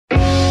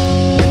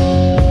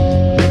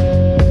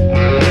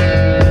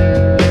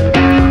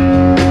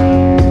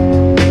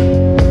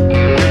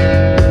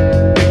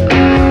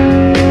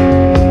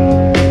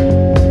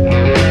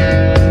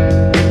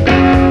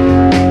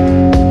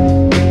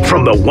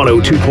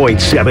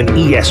102.7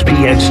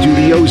 ESPN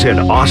Studios in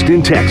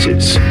Austin,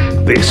 Texas.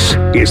 This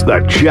is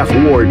The Jeff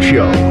Ward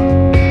Show.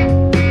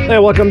 Hey,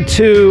 welcome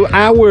to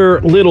our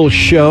little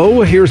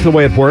show. Here's the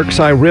way it works.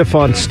 I riff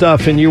on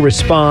stuff and you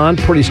respond.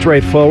 Pretty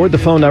straightforward. The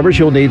phone numbers,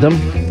 you'll need them.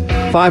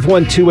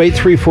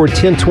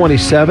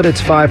 512-834-1027.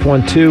 It's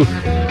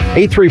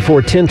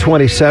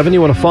 512-834-1027.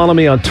 You want to follow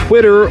me on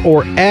Twitter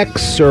or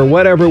X or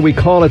whatever we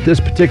call it this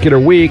particular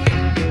week.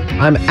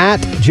 I'm at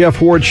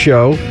Jeff Ward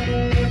Show.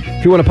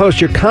 If you want to post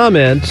your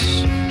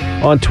comments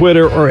on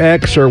Twitter or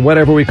X or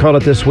whatever we call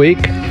it this week,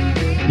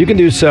 you can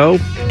do so.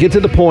 Get to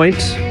the point.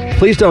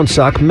 Please don't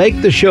suck.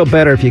 Make the show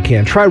better if you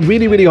can. Try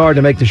really, really hard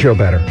to make the show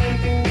better.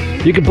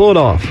 You can pull it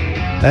off.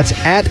 That's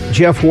at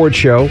Jeff Ward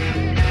Show.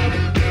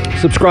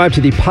 Subscribe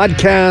to the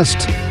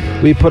podcast.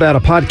 We put out a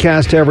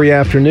podcast every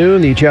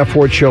afternoon. The Jeff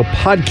Ward Show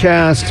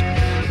podcast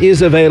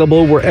is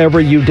available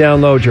wherever you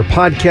download your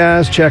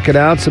podcast. Check it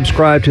out.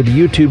 Subscribe to the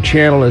YouTube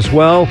channel as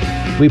well.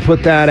 We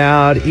put that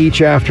out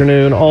each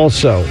afternoon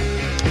also.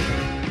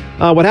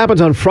 What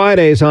happens on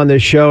Fridays on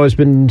this show has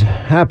been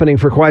happening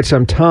for quite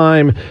some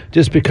time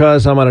just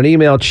because I'm on an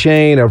email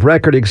chain of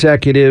record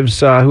executives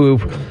who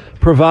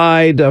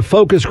provide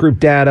focus group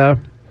data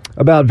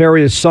about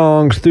various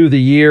songs through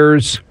the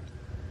years.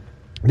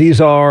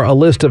 These are a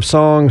list of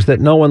songs that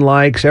no one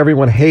likes,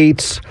 everyone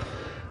hates.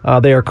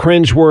 They are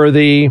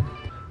cringeworthy.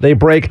 They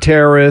break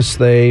terrorists.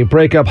 They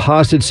break up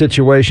hostage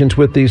situations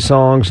with these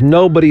songs.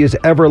 Nobody has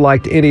ever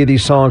liked any of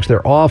these songs.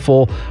 They're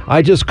awful.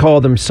 I just call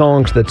them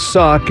songs that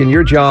suck, and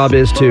your job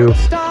is to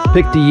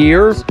pick the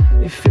year,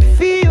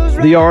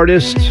 the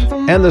artist,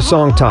 and the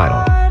song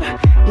title.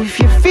 If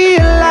you feel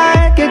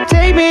like it,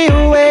 take me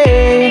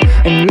away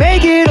and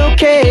make it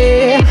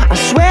okay. I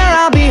swear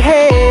I'll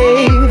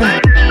behave.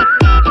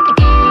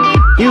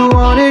 You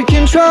wanted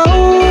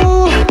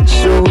control,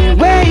 so we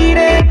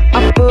waited.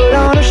 I put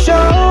on a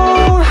show.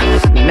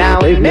 Now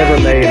they've never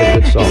made a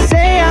good song.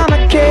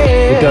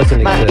 It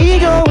doesn't exist. My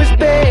ego is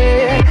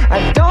bad.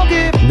 I don't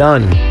give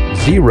None.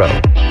 Zero.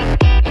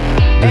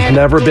 There's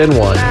never been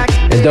one.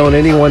 And don't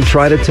anyone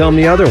try to tell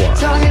me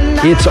otherwise.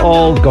 It's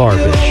all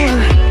garbage.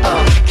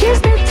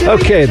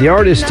 Okay, the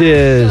artist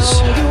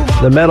is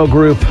the metal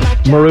group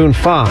Maroon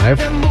 5.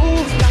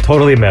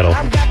 Totally metal.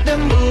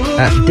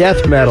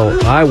 Death metal,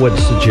 I would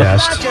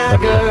suggest.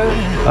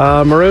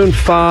 Maroon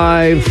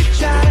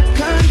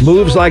 5,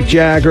 Moves Like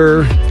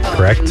Jagger.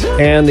 Correct.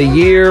 And the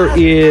year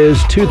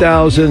is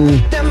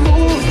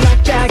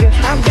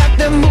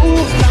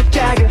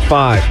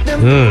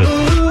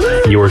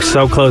 2005. You were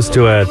so close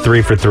to a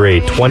 3 for 3.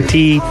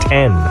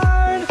 2010,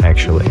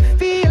 actually.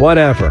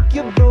 Whatever.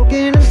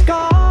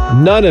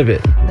 None of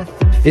it.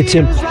 It's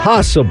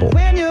impossible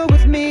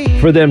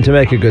for them to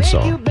make a good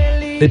song.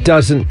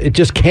 It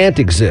just can't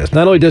exist.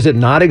 Not only does it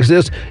not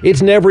exist,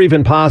 it's never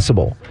even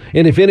possible.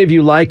 And if any of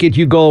you like it,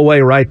 you go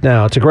away right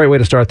now. It's a great way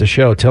to start the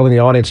show, telling the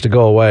audience to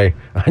go away.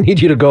 I need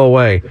you to go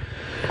away.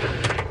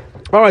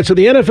 All right, so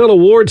the NFL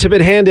awards have been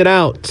handed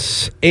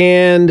out,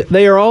 and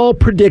they are all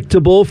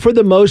predictable for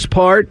the most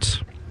part,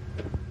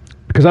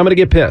 because I'm going to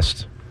get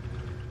pissed.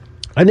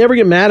 I never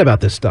get mad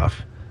about this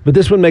stuff, but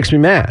this one makes me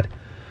mad.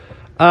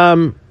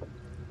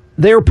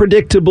 They're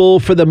predictable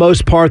for the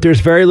most part.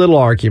 There's very little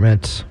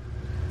argument.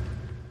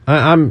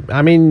 I'm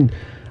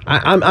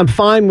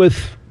fine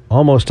with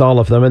almost all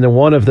of them, and then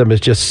one of them has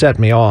just set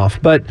me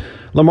off. But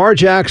Lamar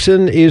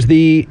Jackson is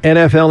the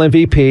NFL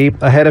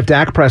MVP ahead of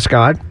Dak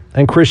Prescott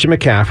and Christian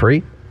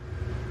McCaffrey.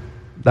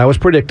 That was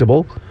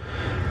predictable.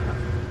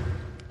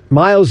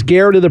 Myles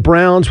Garrett of the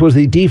Browns was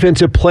the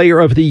Defensive Player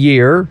of the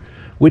Year,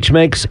 which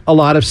makes a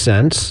lot of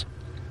sense.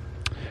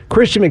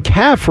 Christian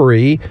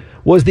McCaffrey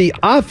was the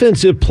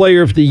Offensive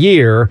Player of the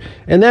Year,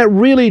 and that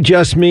really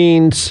just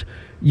means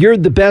you're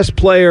the best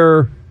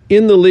player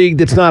in the league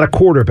that's not a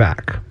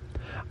quarterback.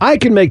 I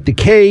can make the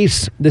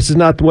case, this is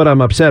not what I'm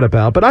upset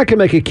about, but I can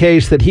make a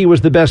case that he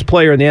was the best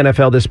player in the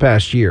NFL this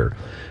past year.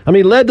 I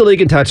mean, he led the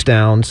league in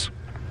touchdowns.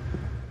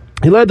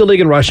 He led the league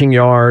in rushing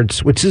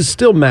yards, which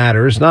still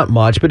matters, not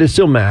much, but it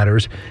still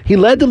matters. He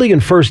led the league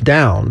in first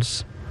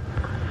downs.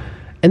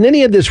 And then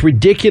he had this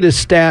ridiculous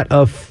stat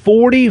of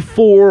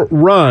 44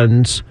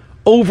 runs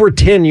over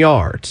 10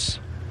 yards.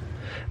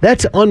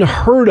 That's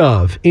unheard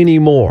of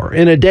anymore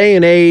in a day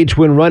and age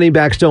when running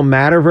backs don't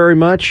matter very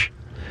much.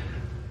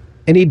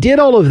 And he did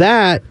all of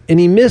that, and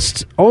he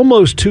missed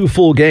almost 2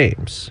 full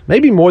games,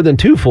 maybe more than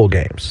 2 full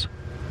games.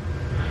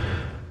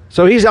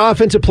 So he's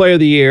Offensive Player of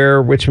the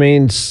Year, which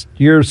means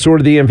you're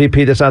sort of the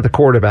MVP that's not the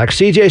quarterback.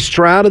 C.J.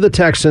 Stroud of the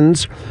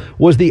Texans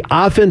was the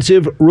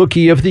Offensive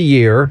Rookie of the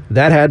Year.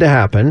 That had to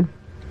happen.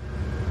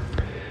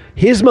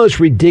 His most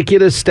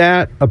ridiculous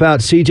stat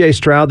about C.J.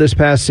 Stroud this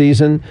past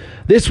season,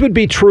 this would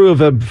be true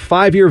of a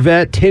 5-year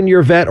vet,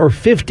 10-year vet, or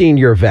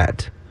 15-year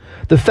vet.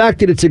 The fact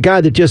that it's a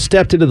guy that just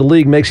stepped into the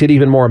league makes it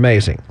even more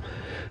amazing.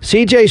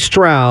 C.J.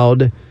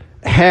 Stroud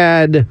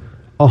had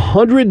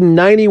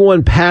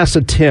 191 pass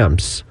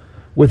attempts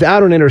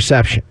without an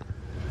interception.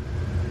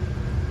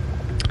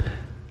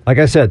 Like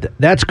I said,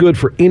 that's good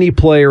for any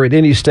player at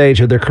any stage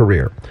of their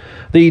career.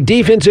 The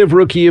Defensive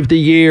Rookie of the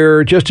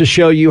Year, just to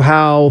show you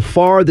how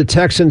far the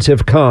Texans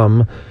have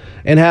come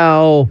and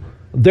how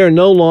they're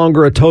no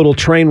longer a total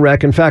train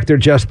wreck. In fact, they're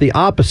just the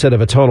opposite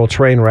of a total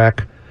train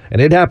wreck,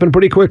 and it happened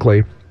pretty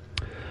quickly.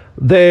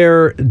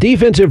 Their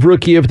Defensive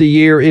Rookie of the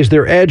Year is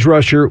their edge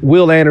rusher,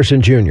 Will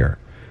Anderson Jr.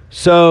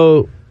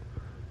 So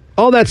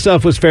all that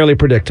stuff was fairly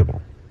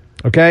predictable.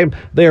 Okay,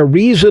 they are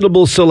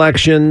reasonable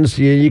selections.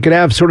 You could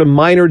have sort of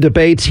minor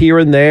debates here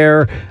and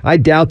there. I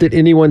doubt that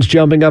anyone's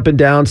jumping up and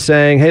down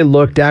saying, hey,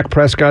 look, Dak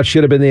Prescott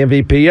should have been the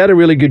MVP. He had a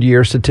really good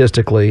year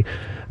statistically.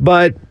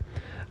 But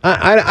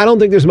I don't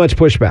think there's much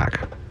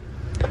pushback.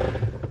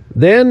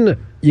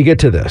 Then you get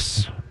to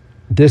this.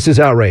 This is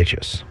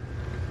outrageous.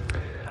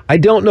 I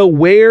don't know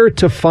where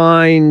to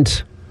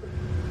find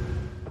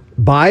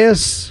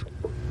bias.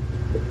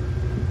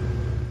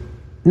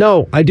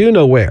 No, I do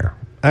know where.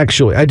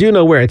 Actually, I do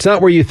know where. It's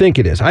not where you think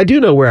it is. I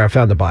do know where I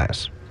found the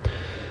bias.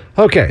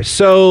 Okay,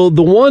 so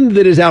the one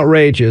that is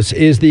outrageous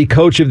is the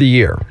Coach of the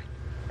Year.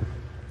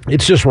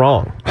 It's just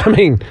wrong. I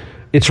mean,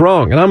 it's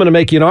wrong. And I'm going to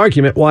make you an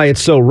argument why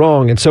it's so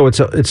wrong and so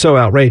it's so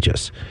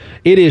outrageous.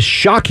 It is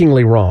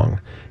shockingly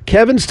wrong.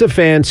 Kevin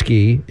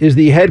Stefanski is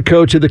the head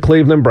coach of the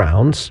Cleveland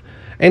Browns,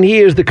 and he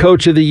is the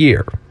Coach of the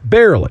Year.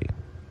 Barely.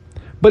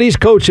 But he's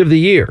Coach of the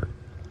Year.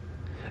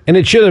 And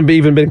it shouldn't have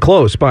even been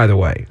close, by the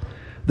way.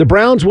 The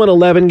Browns won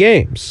 11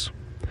 games.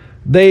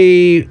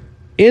 They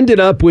ended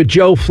up with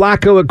Joe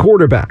Flacco at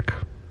quarterback.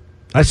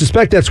 I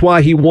suspect that's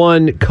why he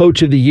won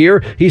Coach of the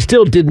Year. He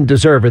still didn't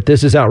deserve it.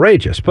 This is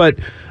outrageous. But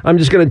I'm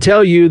just going to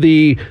tell you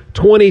the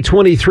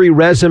 2023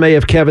 resume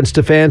of Kevin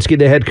Stefanski,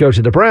 the head coach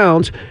of the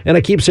Browns. And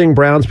I keep saying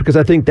Browns because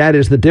I think that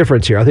is the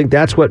difference here. I think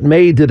that's what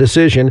made the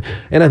decision,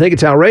 and I think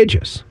it's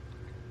outrageous.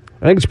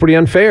 I think it's pretty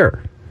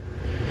unfair.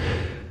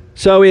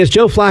 So he has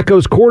Joe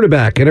Flacco's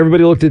quarterback, and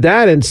everybody looked at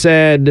that and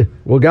said,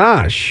 well,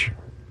 gosh,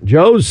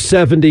 Joe's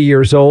 70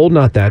 years old.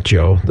 Not that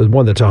Joe, the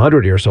one that's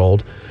 100 years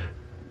old.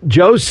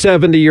 Joe's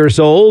 70 years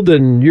old,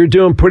 and you're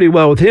doing pretty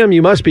well with him.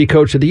 You must be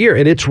Coach of the Year.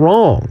 And it's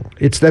wrong.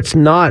 That's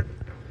not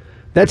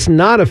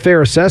a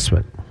fair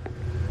assessment.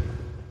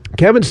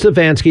 Kevin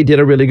Stefanski did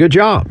a really good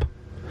job.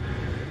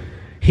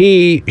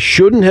 He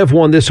shouldn't have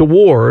won this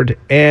award,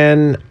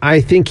 and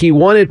I think he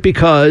won it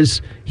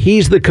because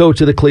he's the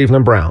coach of the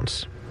Cleveland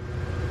Browns.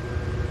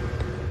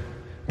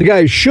 The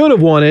guy who should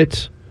have won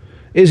it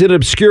is an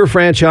obscure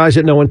franchise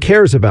that no one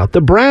cares about.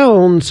 The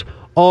Browns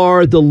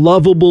are the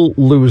lovable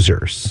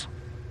losers.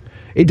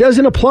 It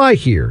doesn't apply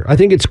here. I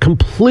think it's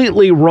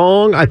completely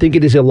wrong. I think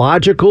it is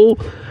illogical.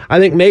 I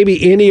think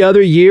maybe any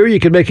other year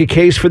you could make a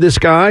case for this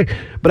guy.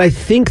 But I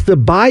think the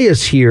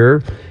bias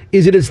here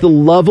is that it's the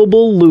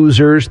lovable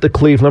losers, the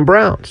Cleveland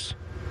Browns.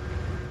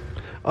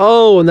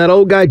 Oh, and that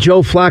old guy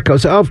Joe Flacco.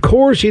 So of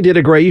course he did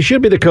a great. You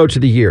should be the Coach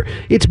of the Year.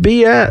 It's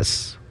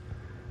BS.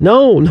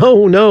 No,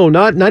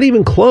 not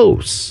even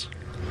close.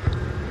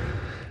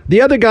 The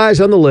other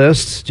guys on the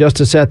list, just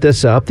to set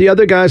this up, the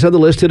other guys on the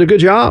list did a good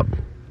job.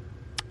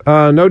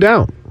 No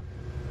doubt.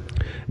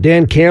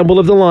 Dan Campbell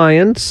of the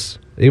Lions,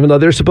 even though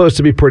they're supposed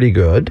to be pretty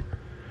good.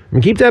 I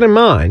mean, keep that in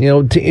mind. You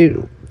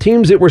know,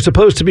 teams that were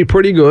supposed to be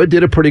pretty good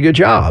did a pretty good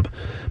job.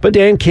 But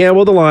Dan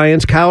Campbell of the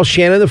Lions, Kyle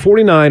Shanahan of the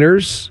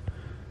 49ers,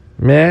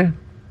 meh.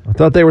 I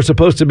thought they were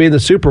supposed to be in the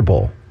Super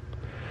Bowl.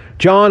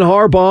 John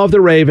Harbaugh of the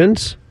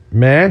Ravens,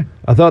 meh.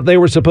 I thought they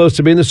were supposed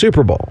to be in the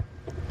Super Bowl.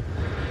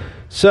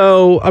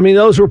 So, I mean,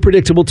 those were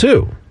predictable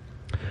too.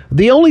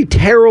 The only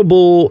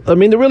terrible,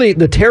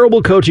 the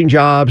terrible coaching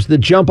jobs that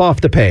jump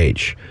off the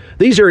page,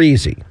 these are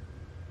easy.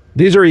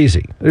 There's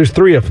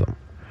 3 of them.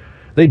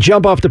 They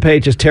jump off the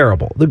page as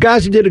terrible. The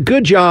guys who did a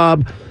good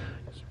job,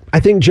 I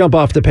think, jump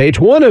off the page.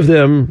 One of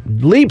them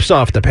leaps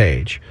off the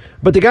page.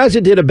 But the guys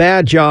that did a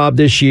bad job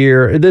this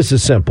year, this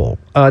is simple.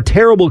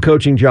 Terrible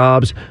coaching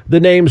jobs. The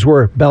names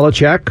were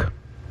Belichick,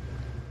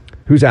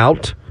 who's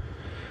out.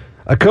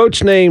 A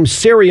coach named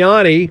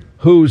Sirianni,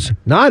 who's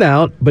not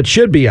out, but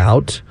should be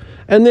out.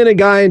 And then a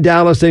guy in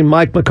Dallas named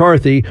Mike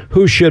McCarthy,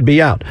 who should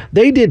be out.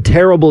 They did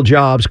terrible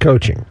jobs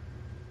coaching.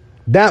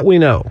 That we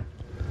know.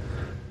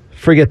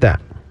 Forget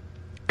that.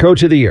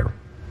 Coach of the Year.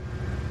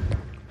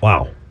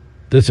 Wow.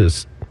 This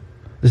is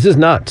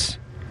nuts.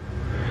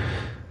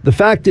 The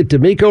fact that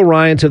DeMeco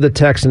Ryans of the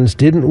Texans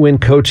didn't win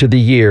Coach of the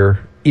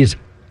Year is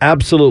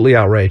absolutely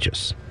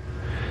outrageous.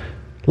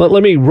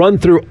 Let me run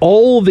through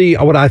all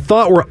what I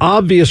thought were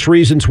obvious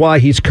reasons why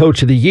he's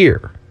Coach of the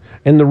Year.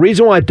 And the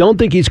reason why I don't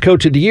think he's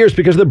Coach of the Year is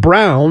because the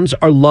Browns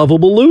are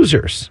lovable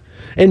losers.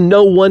 And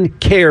no one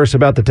cares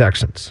about the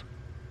Texans.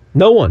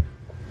 No one.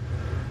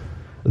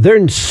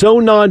 They're so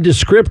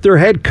nondescript, their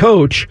head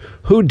coach,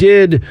 who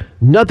did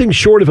nothing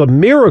short of a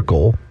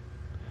miracle,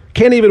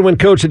 can't even win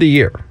Coach of the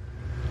Year.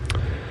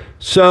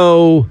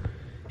 So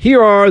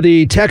here are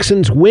the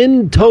Texans'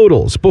 win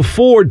totals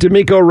before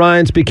DeMeco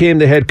Ryans became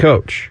the head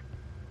coach.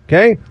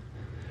 Okay?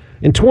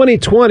 In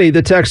 2020,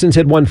 the Texans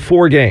had won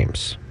 4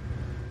 games.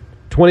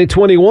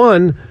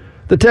 2021,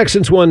 the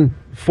Texans won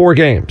 4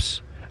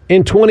 games.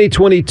 In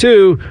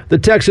 2022, the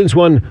Texans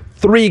won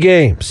 3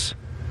 games.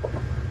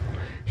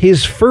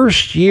 his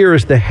first year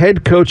as the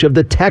head coach of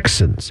the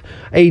Texans,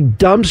 a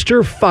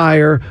dumpster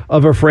fire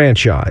of a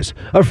franchise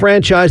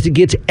that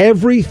gets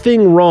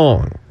everything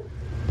wrong.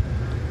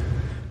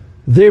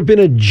 They've been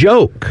a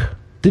joke.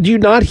 Did you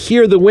not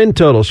hear the win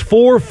totals?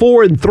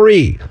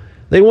 4-4-3.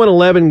 They won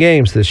 11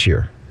 games this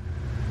year.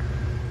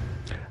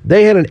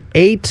 They had an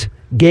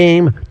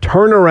 8-game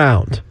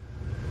turnaround.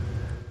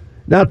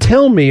 Now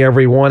tell me,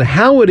 everyone,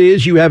 how it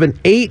is you have an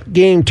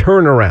 8-game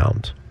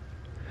turnaround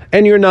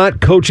and you're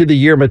not Coach of the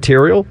Year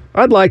material?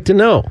 I'd like to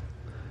know.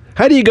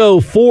 How do you go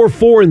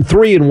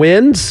 4-4-3 and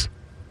wins?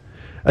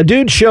 A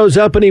dude shows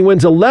up and he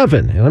wins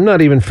 11, and I'm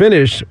not even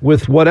finished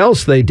with what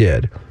else they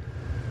did.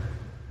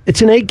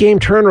 It's an 8-game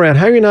turnaround.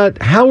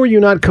 How are you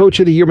not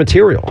Coach of the Year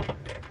material?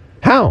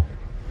 How?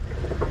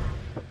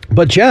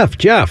 But Jeff,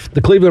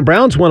 the Cleveland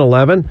Browns won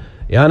 11.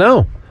 Yeah, I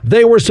know.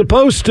 They were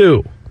supposed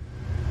to.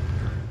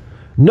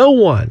 No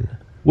one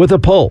with a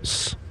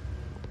pulse.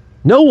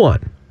 No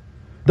one.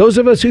 Those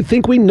of us who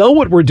think we know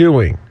what we're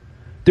doing.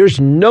 There's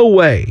no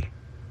way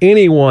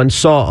anyone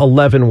saw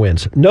 11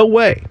 wins. No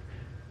way.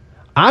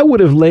 I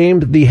would have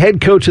named the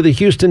head coach of the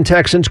Houston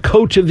Texans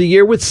Coach of the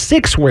Year with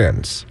 6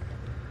 wins.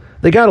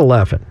 They got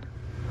 11.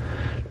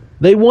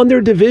 They won their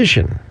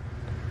division.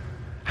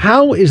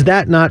 How is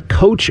that not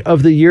Coach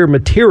of the Year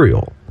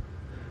material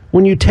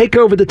when you take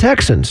over the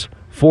Texans?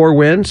 4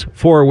 wins,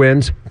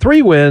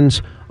 3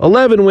 wins,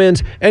 11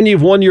 wins, and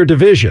you've won your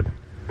division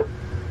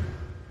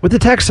with the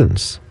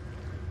Texans.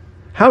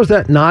 How is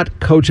that not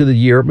Coach of the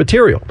Year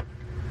material?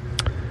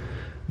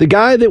 The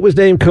guy that was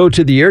named Coach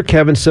of the Year,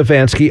 Kevin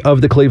Stefanski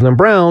of the Cleveland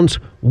Browns,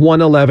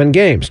 won 11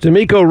 games.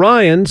 DeMeco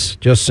Ryans,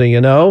 just so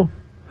you know,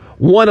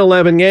 won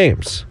 11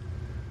 games.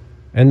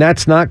 And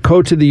that's not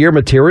Coach of the Year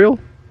material?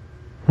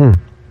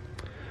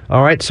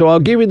 All right, so I'll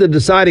give you the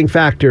deciding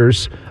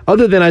factors,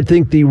 other than I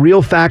think the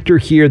real factor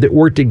here that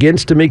worked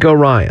against DeMeco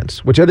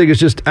Ryans, which I think is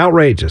just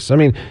outrageous. I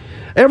mean,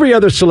 every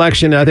other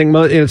selection, I think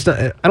I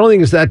don't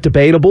think it's that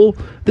debatable.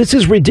 This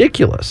is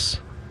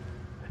ridiculous.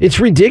 It's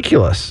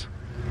ridiculous.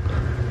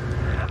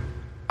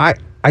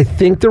 I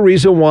think the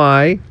reason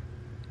why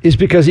is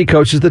because he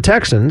coaches the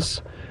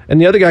Texans,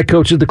 and the other guy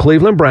coaches the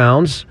Cleveland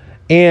Browns,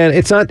 and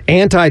it's not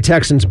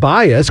anti-Texans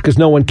bias because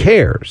no one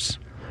cares.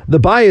 The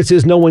bias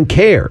is no one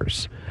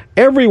cares.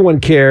 Everyone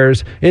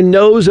cares and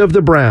knows of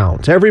the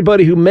Browns.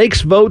 Everybody who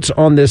makes votes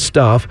on this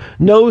stuff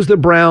knows the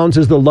Browns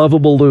as the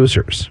lovable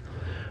losers.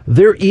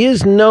 There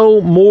is no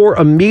more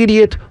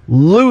immediate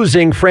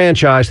losing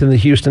franchise than the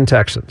Houston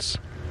Texans.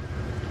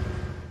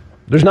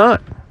 There's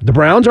not. The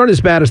Browns aren't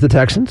as bad as the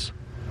Texans.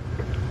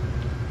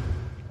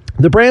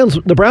 The Browns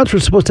were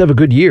supposed to have a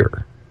good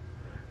year.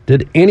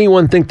 Did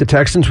anyone think the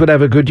Texans would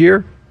have a good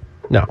year?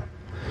 No.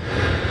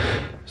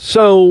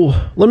 So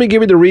let me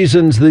give you the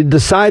reasons, the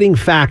deciding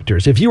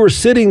factors. If you were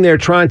sitting there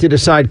trying to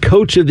decide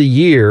Coach of the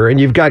Year and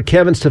you've got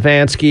Kevin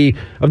Stefanski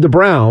of the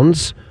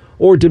Browns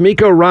or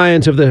DeMeco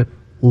Ryans of the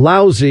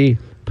lousy,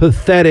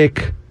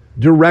 pathetic,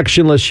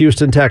 directionless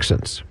Houston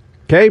Texans.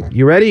 Okay,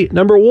 you ready?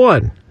 Number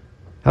 1.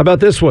 How about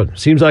this one?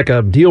 Seems like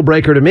a deal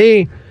breaker to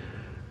me.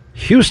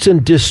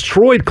 Houston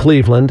destroyed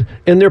Cleveland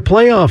in their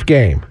playoff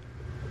game.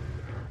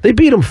 They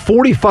beat them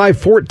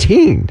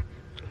 45-14.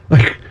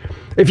 Like,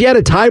 if you had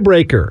a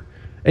tiebreaker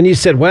and you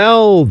said,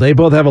 well, they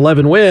both have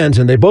 11 wins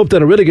and they both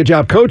done a really good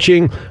job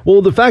coaching,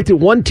 well, the fact that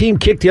one team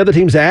kicked the other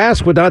team's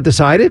ass would not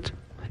decide it.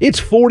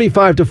 It's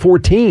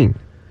 45-14.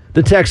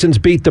 The Texans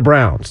beat the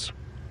Browns.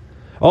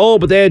 Oh,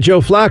 but they had Joe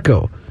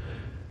Flacco.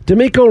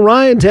 DeMeco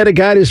Ryans had a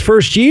guy in his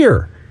first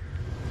year.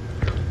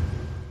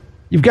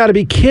 You've got to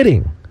be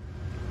kidding.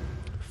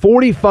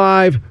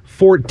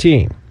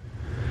 45-14.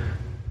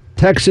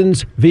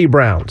 Texans v.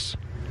 Browns.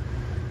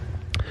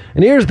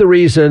 And here's the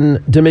reason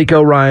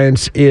DeMeco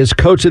Ryans is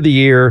Coach of the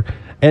Year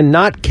and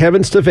not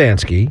Kevin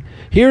Stefanski.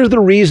 Here's the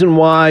reason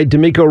why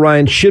DeMeco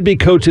Ryans should be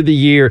Coach of the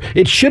Year.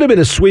 It should have been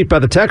a sweep by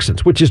the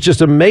Texans, which is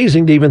just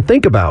amazing to even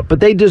think about,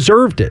 but they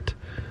deserved it.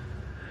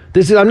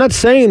 I'm not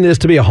saying this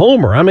to be a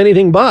homer. I'm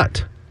anything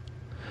but.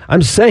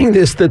 I'm saying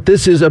that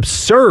this is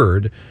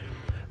absurd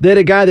that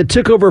a guy that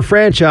took over a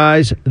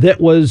franchise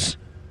that was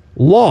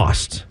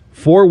lost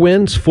 4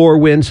 wins,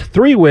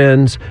 3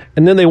 wins,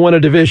 and then they won a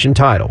division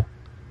title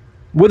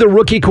with a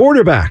rookie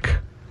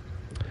quarterback.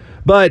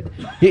 But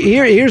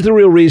here's the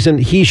real reason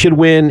he should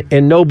win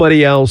and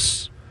nobody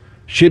else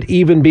should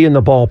even be in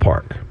the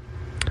ballpark.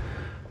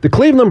 The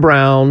Cleveland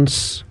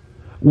Browns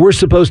were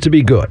supposed to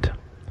be good.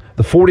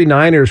 The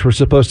 49ers were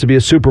supposed to be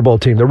a Super Bowl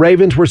team. The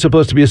Ravens were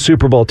supposed to be a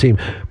Super Bowl team.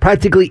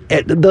 Practically,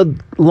 the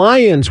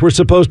Lions were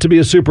supposed to be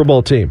a Super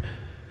Bowl team.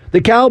 The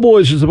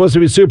Cowboys were supposed to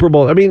be a Super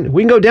Bowl. I mean,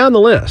 we can go down the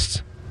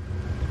list.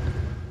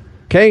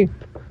 Okay?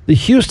 The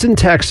Houston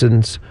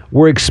Texans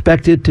were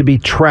expected to be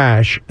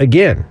trash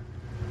again.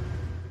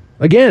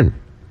 Again.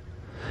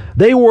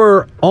 They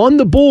were on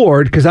the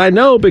board, because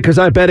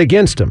I bet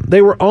against them.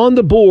 They were on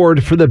the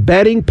board for the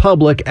betting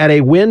public at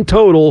a win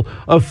total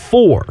of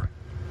 4.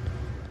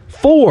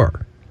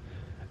 4.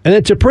 And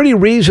it's a pretty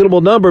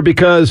reasonable number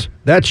because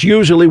that's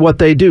usually what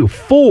they do.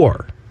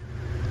 4.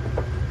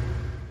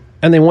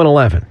 And they won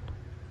 11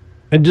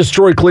 and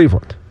destroyed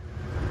Cleveland.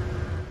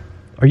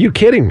 Are you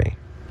kidding me?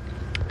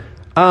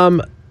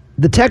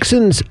 The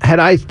Texans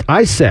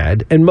I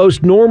said, and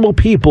most normal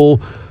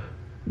people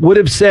would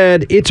have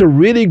said it's a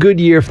really good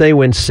year if they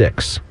win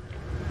 6.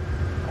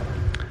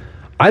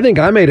 I think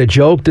I made a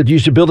joke that you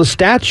should build a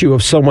statue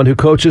of someone who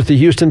coaches the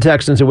Houston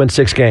Texans and wins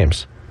 6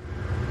 games.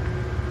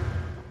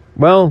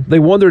 Well, they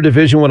won their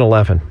Division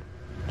 11.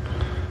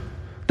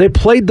 They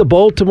played the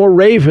Baltimore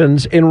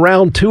Ravens in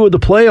round 2 of the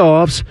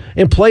playoffs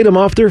and played them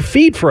off their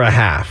feet for a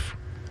half.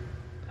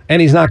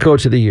 And he's not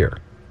coach of the year.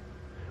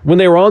 When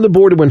they were on the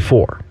board to win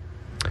 4.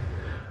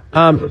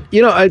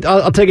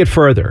 I'll take it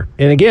further.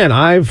 And again,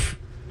 I've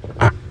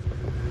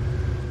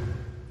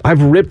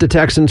ripped the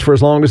Texans for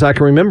as long as I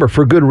can remember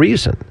for good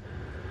reason.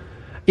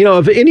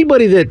 Of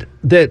anybody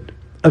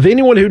of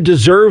anyone who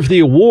deserved the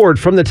award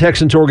from the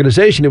Texans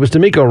organization, it was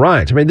DeMeco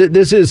Ryans. I mean,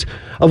 this is,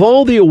 of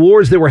all the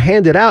awards that were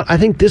handed out, I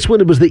think this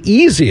one was the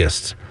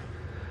easiest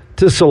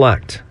to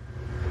select.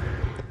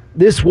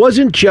 This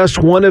wasn't just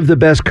one of the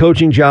best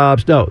coaching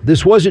jobs. No,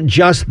 this wasn't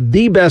just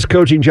the best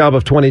coaching job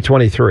of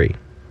 2023.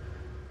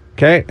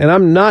 Okay? And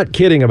I'm not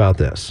kidding about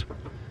this.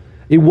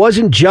 It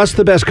wasn't just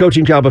the best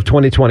coaching job of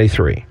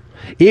 2023.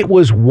 It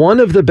was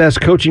one of the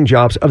best coaching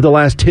jobs of the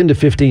last 10 to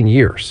 15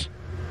 years.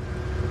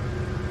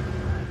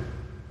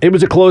 It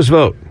was a close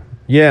vote.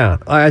 Yeah,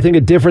 I think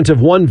a difference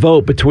of 1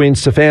 vote between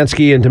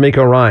Stefanski and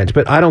DeMeco Ryans.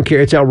 But I don't care.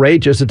 It's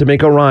outrageous that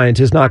DeMeco Ryans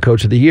is not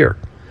coach of the year.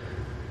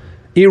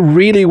 It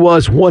really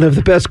was one of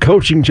the best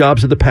coaching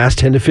jobs of the past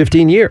 10 to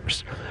 15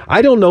 years.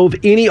 I don't know of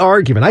any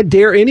argument. I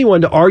dare anyone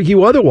to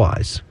argue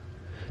otherwise.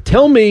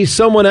 Tell me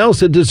someone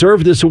else that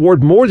deserved this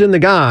award more than the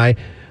guy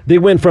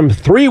that went from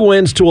 3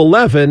 wins to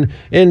 11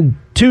 and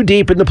 2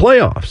 deep in the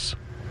playoffs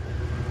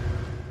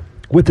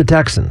with the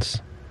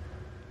Texans.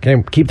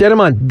 Okay, keep that in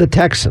mind. The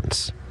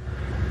Texans.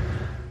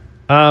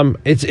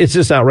 It's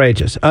just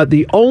outrageous.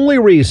 The only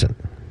reason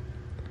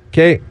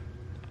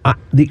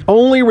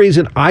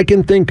I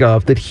can think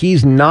of that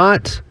he's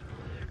not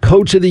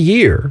coach of the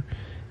year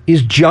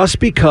is just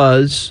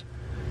because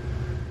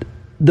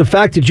the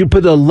fact that you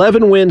put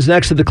 11 wins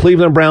next to the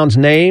Cleveland Browns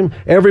name,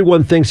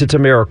 everyone thinks it's a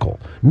miracle.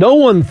 No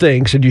one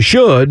thinks, and you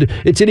should,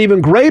 it's an even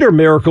greater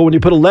miracle when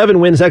you put 11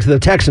 wins next to the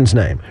Texans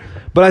name.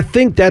 But I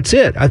think that's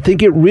it. I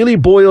think it really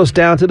boils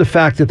down to the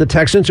fact that the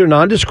Texans are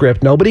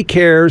nondescript. Nobody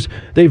cares.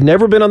 They've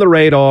never been on the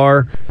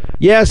radar.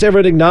 Yes,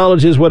 everyone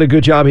acknowledges what a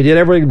good job he did.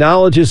 Everyone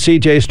acknowledges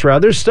C.J.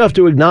 Stroud. There's stuff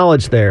to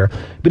acknowledge there.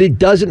 But it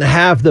doesn't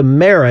have the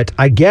merit,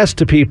 I guess,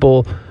 to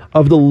people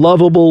of the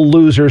lovable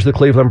losers, the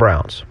Cleveland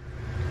Browns.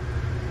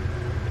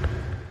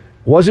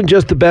 Wasn't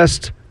just the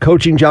best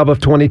coaching job of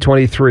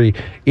 2023.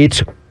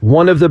 It's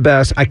one of the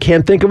best. I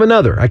can't think of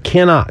another. I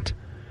cannot.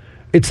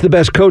 It's the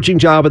best coaching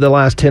job of the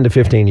last 10 to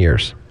 15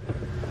 years.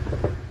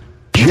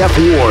 Jeff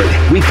Ward,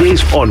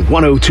 weekdays on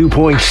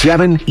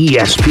 102.7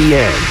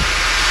 ESPN.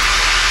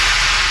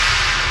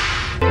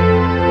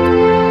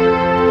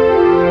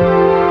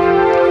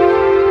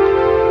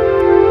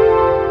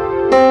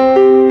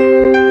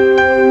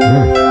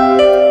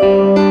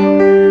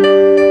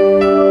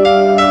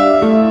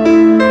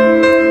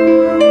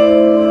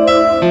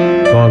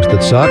 Songs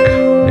that suck.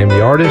 Name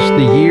the artist,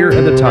 the year,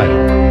 and the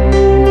title.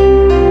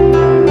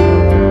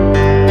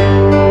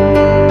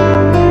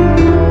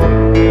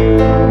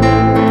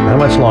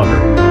 Much longer.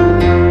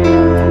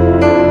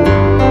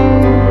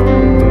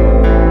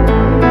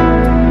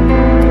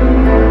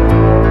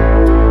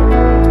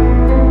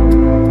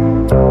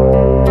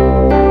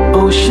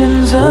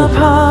 Oceans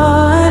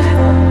apart,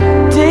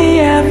 day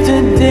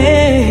after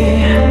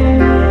day.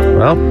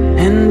 Well,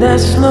 and I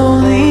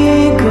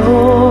slowly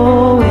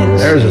go.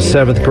 There's a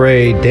 7th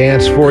grade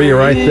dance for you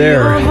right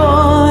there.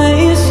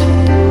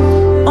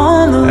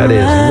 That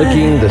is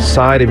Licking the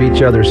Side of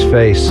Each Other's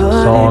Face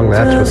song.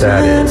 That's what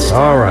that is.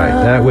 All right.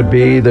 That would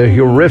be the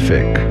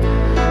horrific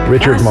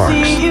Richard Marx.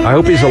 I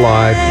hope he's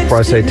alive before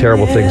I say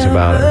terrible things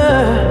about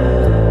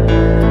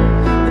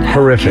him.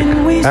 Horrific.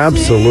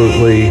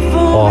 Absolutely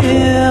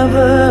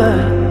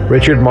awful.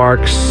 Richard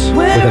Marx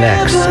with an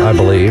X, I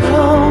believe.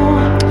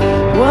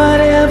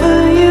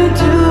 Whatever you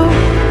do,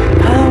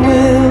 I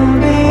will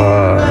be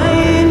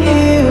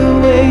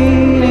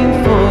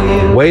waiting for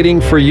you. Waiting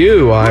for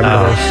you, I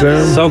would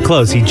assume. So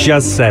close. He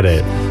just said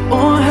it.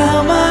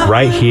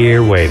 Right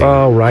here waiting.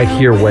 Oh, right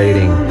here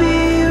waiting.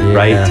 Yeah.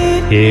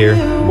 Right here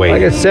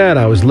waiting. Like I said,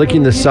 I was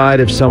licking the side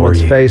of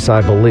someone's face,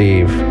 I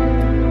believe.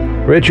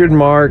 Richard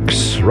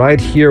Marx,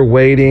 right here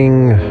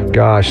waiting.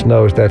 Gosh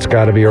knows, that's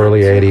got to be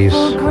early 80s.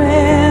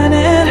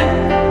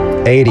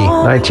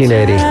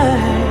 1980.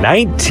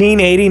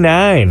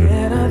 1989.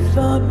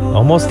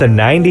 Almost a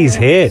 90s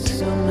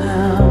hit.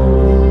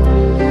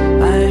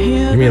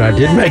 You mean I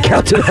did make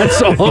out to that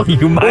song?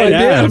 You might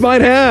have. I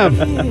might have.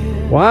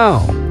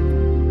 Wow.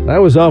 That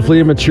was awfully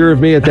immature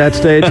of me at that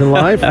stage in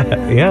life.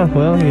 Yeah,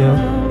 well, you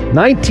know.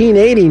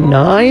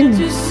 1989?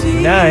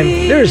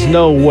 There's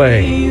no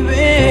way.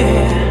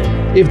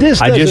 If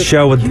this I just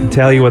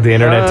tell you what the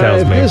internet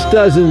tells me. If this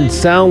doesn't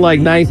sound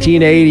like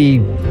 1980,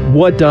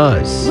 what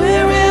does?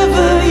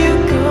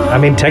 I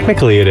mean,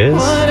 technically it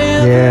is.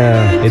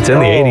 Yeah. It's in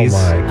the 80s.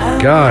 Oh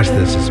my gosh,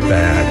 this is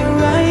bad.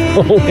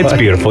 It's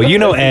beautiful. You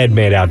know Ed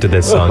made out to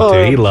this song,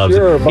 too. He loves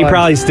Sure, it. He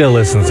probably still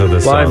listens to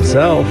this By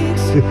song. himself.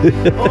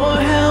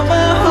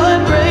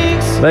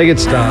 Make it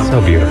stop.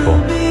 So beautiful.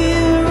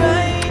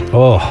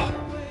 Oh,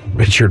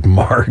 Richard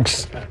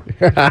Marx.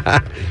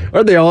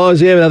 Aren't they all?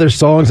 Does he have other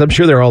songs? I'm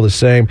sure they're all the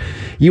same.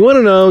 You want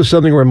to know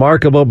something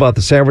remarkable about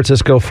the San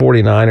Francisco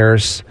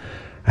 49ers?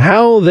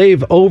 How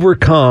they've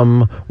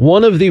overcome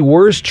one of the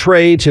worst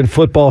trades in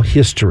football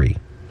history.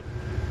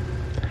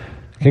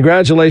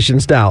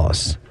 Congratulations,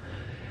 Dallas.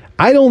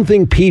 I don't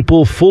think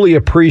people fully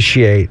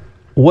appreciate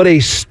what a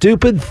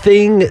stupid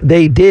thing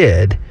they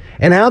did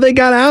and how they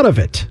got out of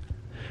it.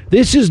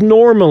 This is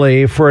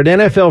normally, for an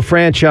NFL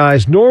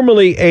franchise,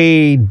 normally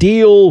a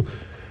deal.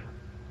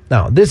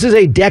 No, this is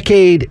a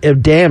decade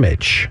of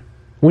damage.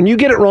 When you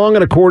get it wrong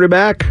on a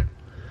quarterback,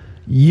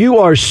 you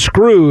are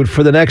screwed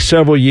for the next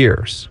several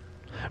years.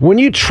 When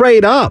you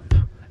trade up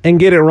and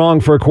get it wrong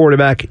for a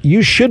quarterback,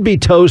 you should be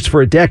toast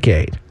for a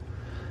decade.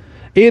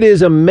 It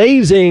is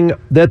amazing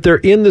that they're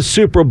in the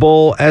Super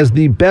Bowl as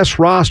the best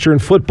roster in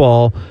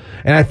football,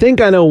 and I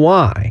think I know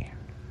why.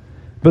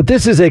 But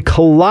this is a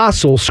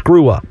colossal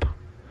screw-up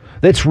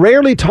that's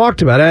rarely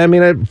talked about. I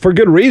mean, for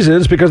good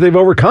reasons, because they've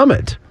overcome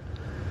it.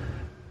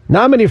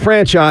 Not many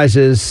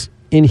franchises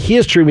in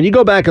history, when you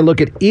go back and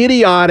look at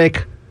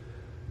idiotic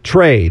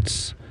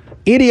trades,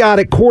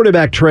 idiotic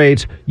quarterback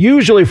trades,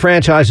 usually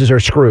franchises are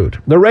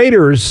screwed. The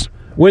Raiders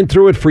went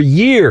through it for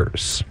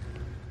years.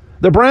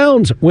 The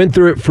Browns went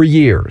through it for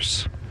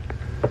years.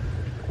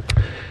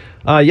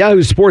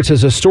 Yahoo Sports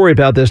has a story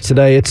about this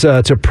today. It's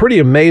a pretty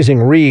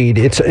amazing read.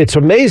 It's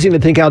amazing to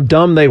think how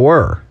dumb they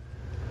were.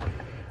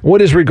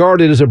 What is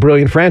regarded as a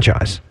brilliant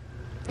franchise.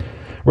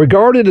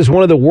 Regarded as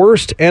one of the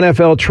worst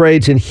NFL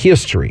trades in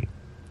history.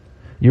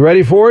 You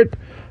ready for it?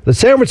 The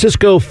San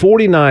Francisco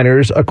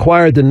 49ers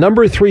acquired the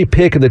number 3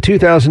 pick in the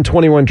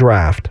 2021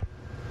 draft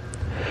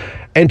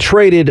and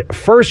traded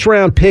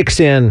first-round picks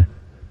in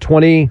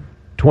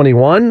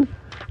 2021,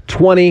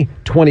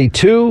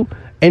 2022,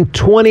 and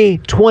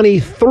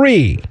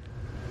 2023,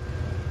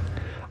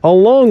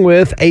 along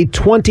with a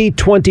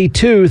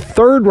 2022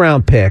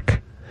 third-round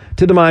pick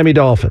to the Miami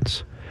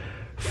Dolphins.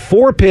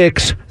 4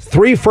 picks,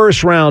 3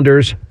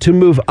 first-rounders to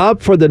move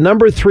up for the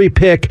number 3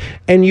 pick,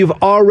 and you've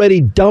already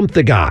dumped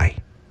the guy,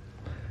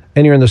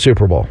 and you're in the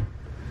Super Bowl.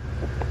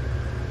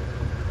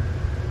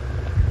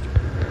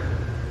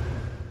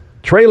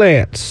 Trey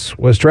Lance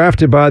was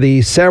drafted by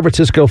the San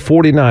Francisco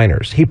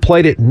 49ers. He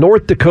played at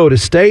North Dakota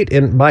State,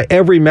 and by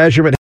every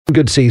measurement, had a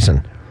good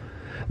season.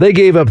 They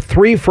gave up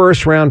 3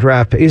 first-round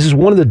draft picks. This is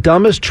one of the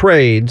dumbest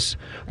trades,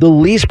 the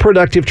least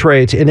productive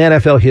trades in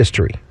NFL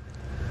history.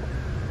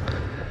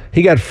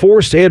 He had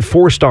 4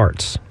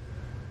 starts.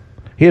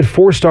 He had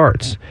 4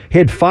 starts. He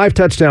had 5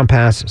 touchdown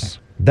passes.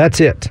 That's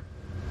it.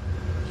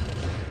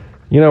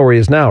 You know where he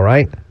is now,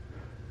 right?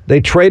 They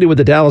traded with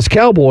the Dallas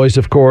Cowboys,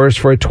 of course,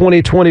 for a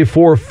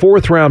 2024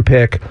 fourth-round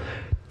pick.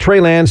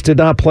 Trey Lance did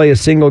not play a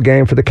single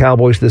game for the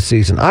Cowboys this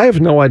season. I have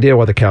no idea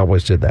why the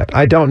Cowboys did that.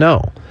 I don't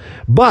know.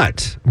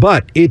 But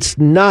it's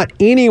not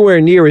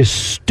anywhere near as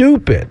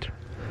stupid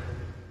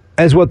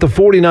as what the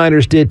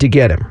 49ers did to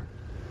get him.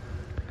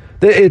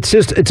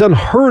 It's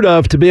unheard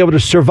of to be able to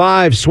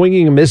survive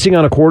swinging and missing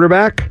on a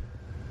quarterback,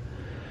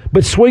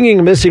 but swinging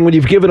and missing when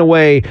you've given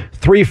away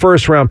 3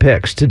 first-round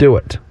picks to do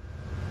it.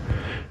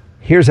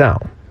 Here's how.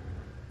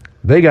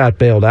 They got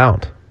bailed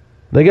out.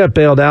 They got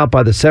bailed out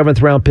by the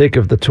 7th-round pick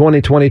of the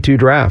 2022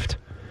 draft.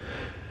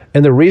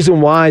 And the reason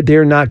why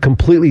they're not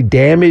completely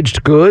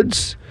damaged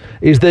goods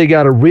is they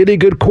got a really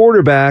good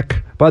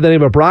quarterback by the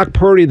name of Brock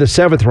Purdy in the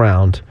 7th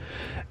round.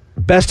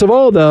 Best of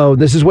all, though,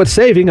 this is what's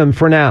saving them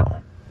for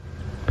now.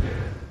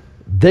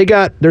 They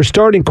got their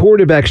starting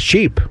quarterbacks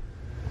cheap.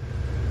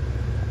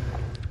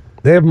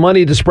 They have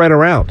money to spread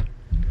around.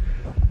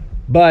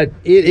 But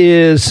it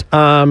is,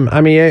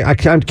 I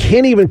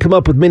can't even come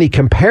up with many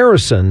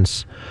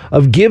comparisons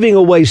of giving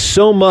away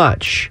so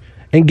much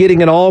and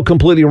getting it all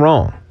completely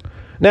wrong.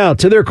 Now,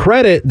 to their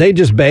credit, they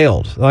just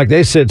bailed. Like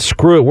they said,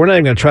 screw it. We're not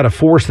even going to try to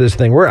force this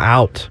thing. We're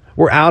out.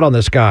 We're out on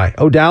this guy.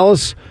 Oh,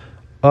 Dallas?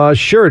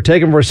 Sure,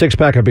 take him for a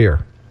 6-pack of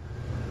beer.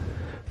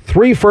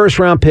 3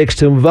 first-round picks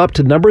to move up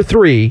to number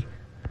 3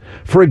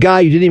 for a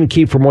guy you didn't even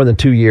keep for more than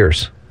 2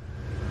 years.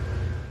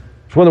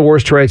 It's one of the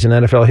worst trades in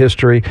NFL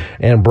history,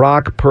 and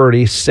Brock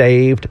Purdy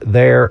saved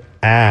their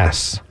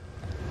ass.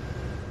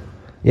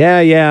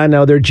 Yeah, I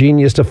know. They're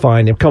genius to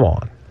find him. Come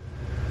on.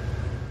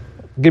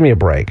 Give me a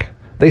break.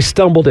 They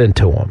stumbled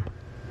into him.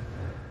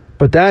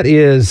 But that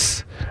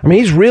is,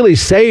 he's really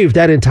saved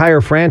that entire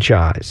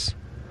franchise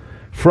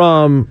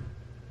from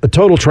a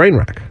total train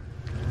wreck.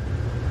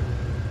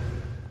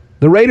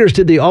 The Raiders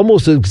did the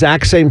almost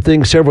exact same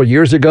thing several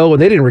years ago,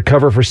 and they didn't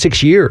recover for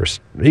 6 years,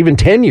 even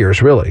 10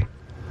 years, really.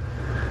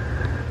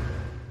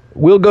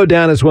 Will go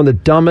down as one of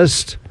the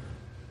dumbest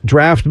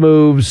draft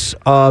moves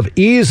of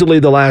easily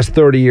the last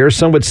 30 years,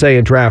 some would say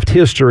in draft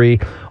history,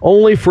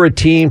 only for a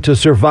team to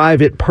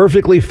survive it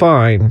perfectly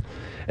fine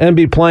and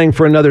be playing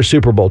for another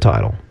Super Bowl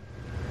title.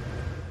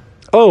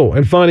 Oh,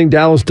 and finding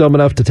Dallas dumb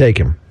enough to take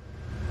him.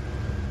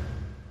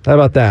 How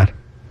about that?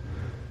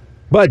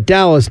 But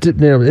Dallas, to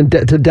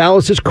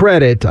Dallas's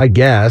credit, I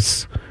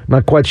guess,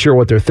 not quite sure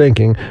what they're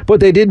thinking, but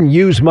they didn't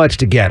use much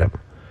to get him.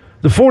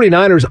 The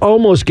 49ers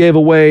almost gave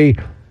away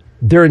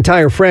their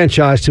entire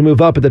franchise to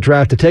move up at the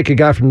draft to take a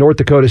guy from North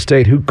Dakota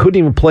State who couldn't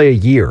even play a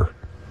year.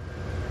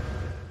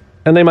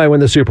 And they might win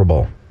the Super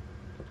Bowl.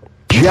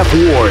 Jeff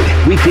Ward,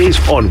 weekdays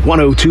on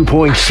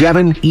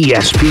 102.7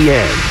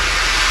 ESPN.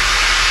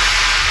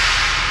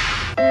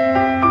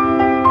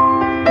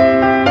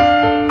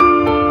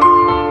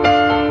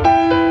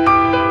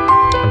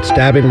 I'm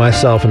stabbing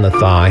myself in the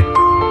thigh.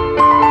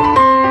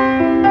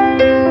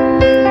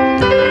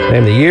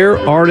 Name the year,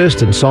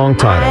 artist, and song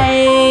title.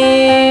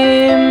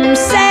 I'm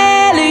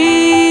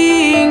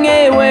sailing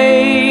away.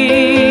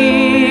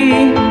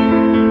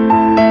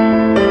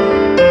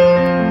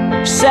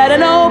 Set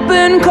an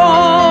open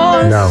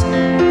course No.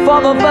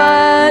 for the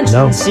virgin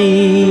No.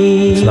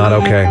 sea. It's not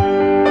okay.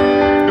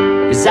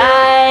 'Cause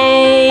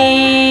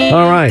I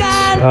All right.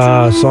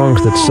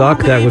 Songs that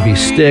suck, that would be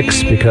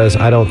Styx, because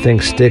I don't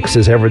think Styx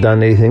has ever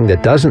done anything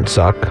that doesn't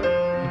suck.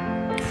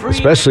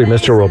 Especially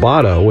Mr.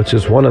 Roboto, which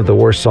is one of the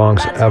worst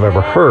songs I've ever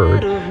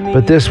heard.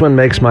 But this one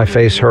makes my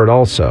face hurt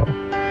also.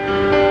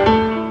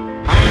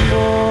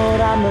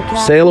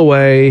 Sail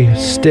Away,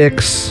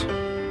 Styx,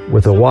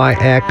 with a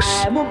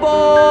YX. am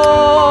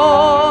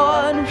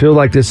aboard Feel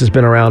like this has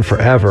been around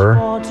forever.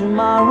 for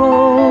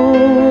tomorrow.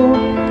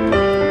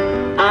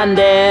 And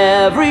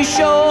every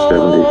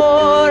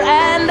shore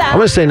and I'm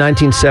going to say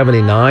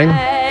 1979. oh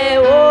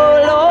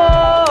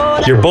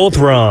Lord. You're both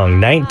wrong.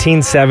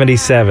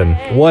 1977.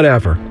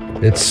 Whatever.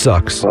 It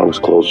sucks. I was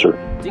closer.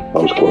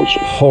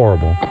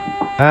 Horrible.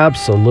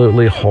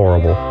 Absolutely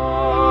horrible.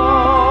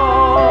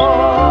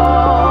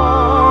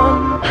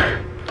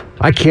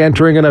 I can't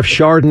drink enough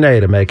Chardonnay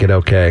to make it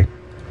okay.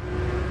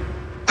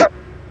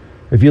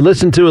 If you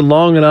listen to it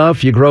long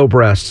enough, you grow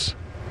breasts.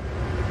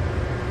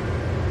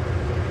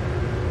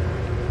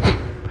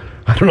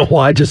 I don't know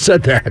why I just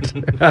said that.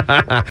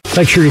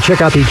 Make sure you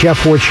check out the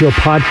Jeff Ward Show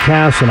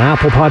podcast on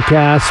Apple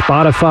Podcasts,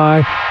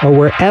 Spotify, or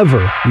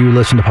wherever you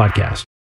listen to podcasts.